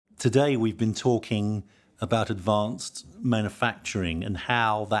today we've been talking about advanced manufacturing and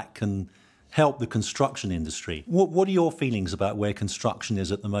how that can help the construction industry. What are your feelings about where construction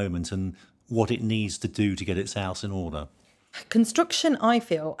is at the moment and what it needs to do to get its house in order? Construction, I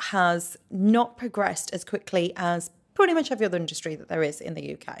feel, has not progressed as quickly as pretty much every other industry that there is in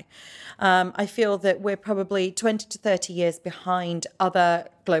the UK. I feel that we're probably 20 to 30 years behind other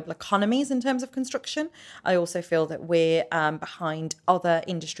global economies in terms of construction. I also feel that we're behind other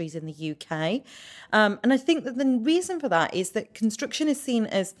industries in the UK. And I think that the reason for that is that construction is seen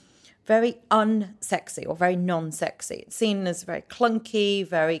as very unsexy or very non-sexy. It's seen as very clunky,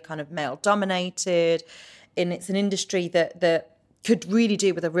 very kind of male-dominated, and it's an industry that could really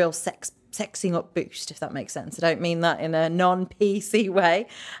do with a real sexing up boost, if that makes sense. I don't mean that in a non-PC way,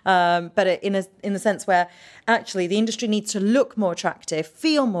 but in the sense where actually the industry needs to look more attractive,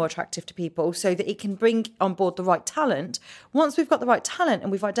 feel more attractive to people so that it can bring on board the right talent. Once we've got the right talent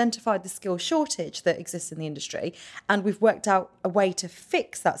and we've identified the skill shortage that exists in the industry and we've worked out a way to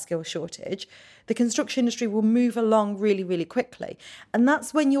fix that skill shortage, the construction industry will move along really, really quickly. And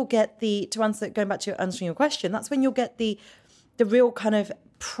that's when you'll get going back to answering your question, that's when you'll get the real kind of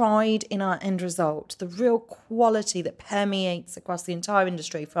pride in our end result, the real quality that permeates across the entire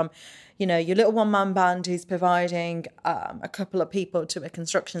industry from, your little one-man band who's providing a couple of people to a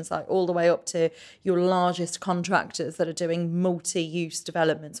construction site all the way up to your largest contractors that are doing multi-use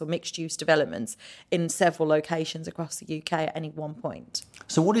developments or mixed-use developments in several locations across the UK at any one point.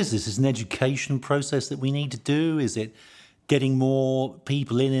 So what is this? Is it an education process that we need to do? Is it getting more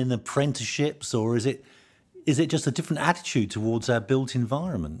people in apprenticeships, or is it just a different attitude towards our built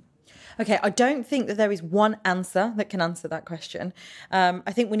environment? Okay, I don't think that there is one answer that can answer that question.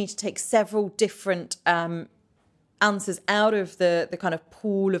 I think we need to take several different answers out of the kind of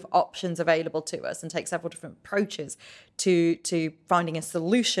pool of options available to us and take several different approaches to finding a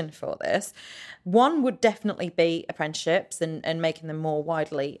solution for this. One would definitely be apprenticeships and making them more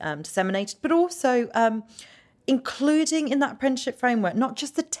widely disseminated, but also including in that apprenticeship framework, not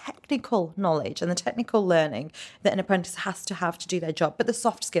just the technical knowledge and the technical learning that an apprentice has to have to do their job, but the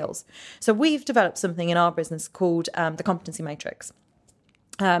soft skills. So we've developed something in our business called the Competency Matrix.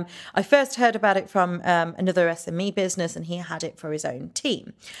 I first heard about it from another SME business, and he had it for his own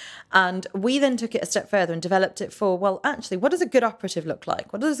team. And we then took it a step further and developed it for, well, actually, what does a good operative look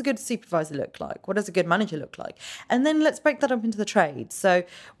like? What does a good supervisor look like? What does a good manager look like? And then let's break that up into the trades. So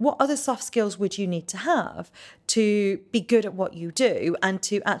what other soft skills would you need to have to be good at what you do and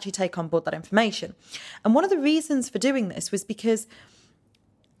to actually take on board that information? And one of the reasons for doing this was because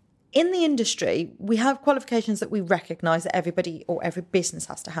in the industry, we have qualifications that we recognise that everybody or every business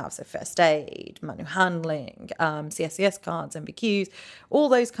has to have. So first aid, manual handling, CSCS cards, MVQs, all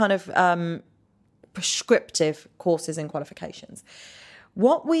those kind of prescriptive courses and qualifications.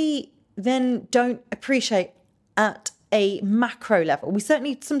 What we then don't appreciate at a macro level, we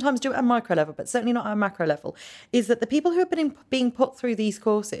certainly sometimes do it at a micro level, but certainly not at a macro level, is that the people who have being put through these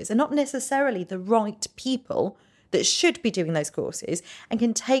courses are not necessarily the right people that should be doing those courses and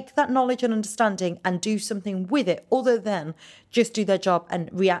can take that knowledge and understanding and do something with it other than just do their job and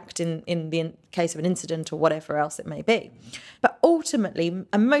react in the case of an incident or whatever else it may be. But ultimately,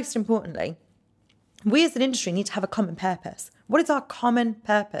 and most importantly, we as an industry need to have a common purpose. What is our common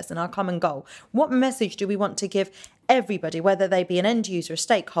purpose and our common goal? What message do we want to give everybody, whether they be an end user, a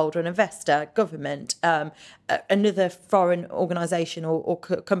stakeholder, an investor, government, another foreign organisation or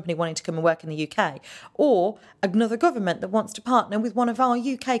company wanting to come and work in the UK, or another government that wants to partner with one of our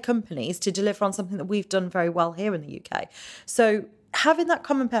UK companies to deliver on something that we've done very well here in the UK. So having that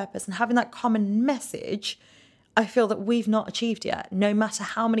common purpose and having that common message, I feel that we've not achieved yet, no matter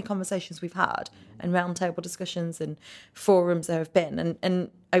how many conversations we've had and roundtable discussions and forums there have been.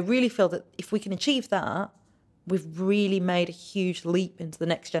 And I really feel that if we can achieve that, we've really made a huge leap into the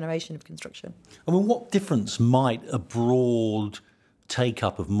next generation of construction. I mean, what difference might a broad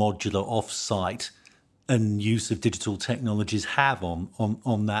take-up of modular off-site and use of digital technologies have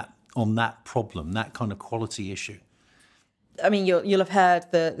on that problem, that kind of quality issue? I mean, you'll have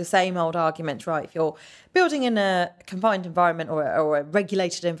heard the same old argument, right? If you're building in a confined environment or a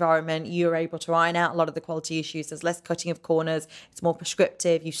regulated environment, you're able to iron out a lot of the quality issues. There's less cutting of corners. It's more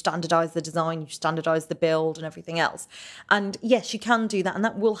prescriptive. You standardise the design, you standardise the build and everything else. And yes, you can do that. And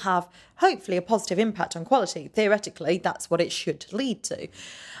that will have, hopefully, a positive impact on quality. Theoretically, that's what it should lead to.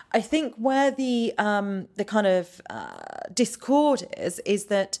 I think where the kind of discord is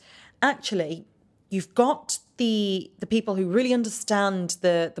that actually you've got the people who really understand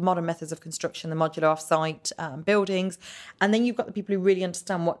the modern methods of construction, the modular off-site buildings, and then you've got the people who really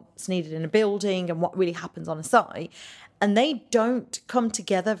understand what's needed in a building and what really happens on a site. and they don't come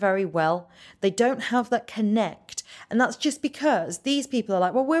together very well. They don't have that connect. And that's just because these people are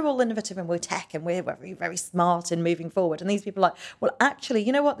like, well, we're all innovative and we're tech and we're very, very smart and moving forward. And these people are like, well, actually,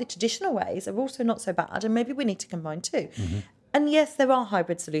 you know what? The traditional ways are also not so bad, and maybe we need to combine too. Mm-hmm. And yes, there are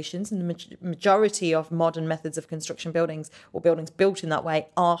hybrid solutions, and the majority of modern methods of construction buildings or buildings built in that way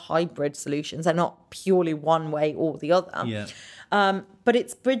are hybrid solutions. They're not purely one way or the other. Yeah. But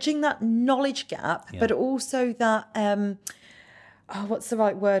it's bridging that knowledge gap, but also that, what's the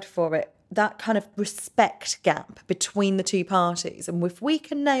right word for it? That kind of respect gap between the two parties. And if we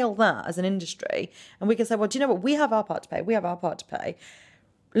can nail that as an industry, and we can say, well, do you know what? We have our part to play. We have our part to play.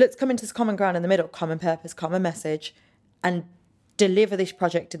 Let's come into this common ground in the middle, common purpose, common message, and deliver this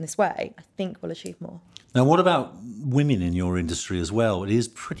project in this way, I think we'll achieve more. Now, what about women in your industry as well? It is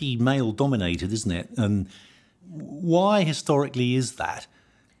pretty male-dominated, isn't it? And why historically is that?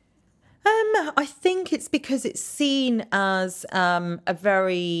 I think it's because it's seen as a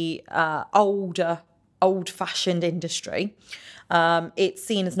very old-fashioned industry. It's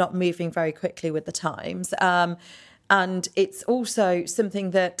seen as not moving very quickly with the times. And it's also something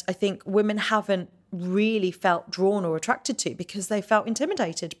that I think women haven't really felt drawn or attracted to because they felt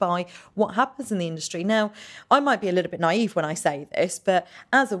intimidated by what happens in the industry. Now, I might be a little bit naive when I say this, but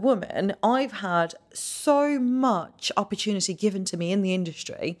as a woman, I've had so much opportunity given to me in the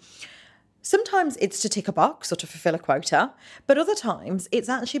industry. Sometimes it's to tick a box or to fulfill a quota, but other times it's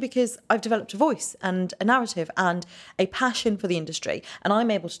actually because I've developed a voice and a narrative and a passion for the industry, and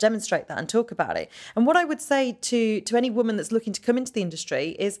I'm able to demonstrate that and talk about it. And what I would say to any woman that's looking to come into the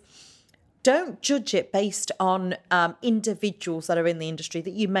industry is, don't judge it based on individuals that are in the industry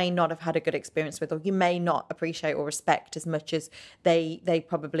that you may not have had a good experience with, or you may not appreciate or respect as much as they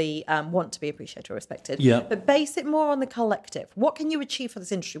probably want to be appreciated or respected. Yeah. But base it more on the collective. What can you achieve for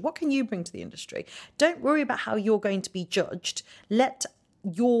this industry? What can you bring to the industry? Don't worry about how you're going to be judged. Let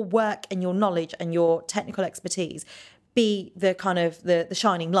your work and your knowledge and your technical expertise be the kind of the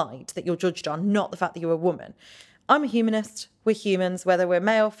shining light that you're judged on, not the fact that you're a woman. I'm a humanist. We're humans, whether we're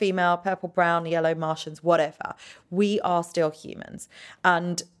male, female, purple, brown, yellow, Martians, whatever. We are still humans.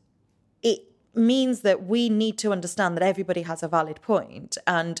 And it means that we need to understand that everybody has a valid point,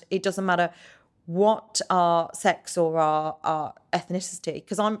 and it doesn't matter what our sex or our ethnicity,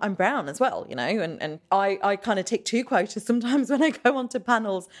 because I'm brown as well, you know, and I kind of tick two quotas sometimes when I go onto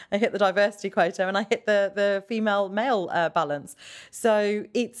panels. I hit the diversity quota and I hit the female-male balance. So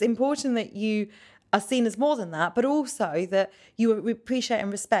it's important that you are seen as more than that, but also that you appreciate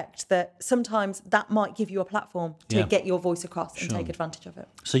and respect that sometimes that might give you a platform to get your voice across and take advantage of it.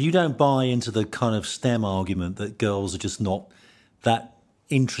 So you don't buy into the kind of STEM argument that girls are just not that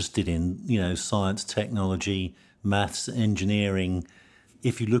interested in, you know, science, technology, maths, engineering.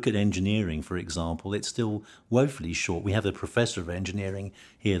 If you look at engineering, for example, it's still woefully short. We have a professor of engineering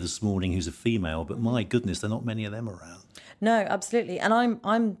here this morning who's a female, but my goodness, there are not many of them around. No, absolutely. And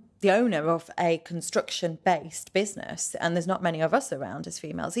I'm the owner of a construction-based business, and there's not many of us around as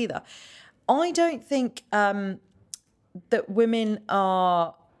females either. I don't think that women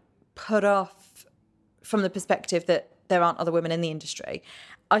are put off from the perspective that there aren't other women in the industry.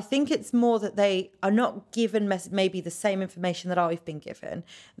 I think it's more that they are not given maybe the same information that I've been given,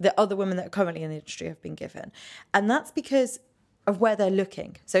 that other women that are currently in the industry have been given. And that's because of where they're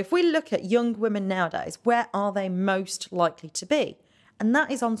looking. So if we look at young women nowadays, where are they most likely to be? And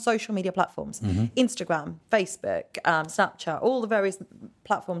that is on social media platforms, Instagram, Facebook, Snapchat, all the various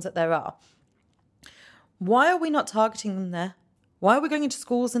platforms that there are. Why are we not targeting them there? Why are we going into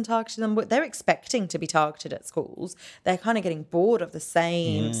schools and targeting them? They're expecting to be targeted at schools. They're kind of getting bored of the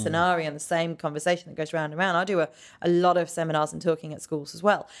same scenario and the same conversation that goes round and round. I do a lot of seminars and talking at schools as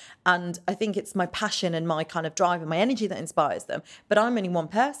well. And I think it's my passion and my kind of drive and my energy that inspires them. But I'm only one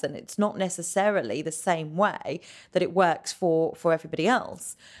person. It's not necessarily the same way that it works for everybody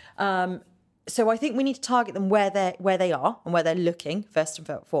else. So I think we need to target them where they are and where they're looking, first and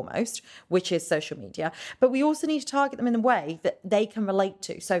foremost, which is social media. But we also need to target them in a way that they can relate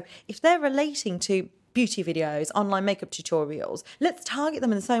to. So if they're relating to beauty videos, online makeup tutorials, let's target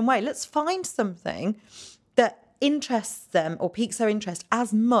them in the same way. Let's find something that interests them or piques their interest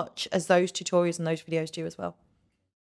as much as those tutorials and those videos do as well.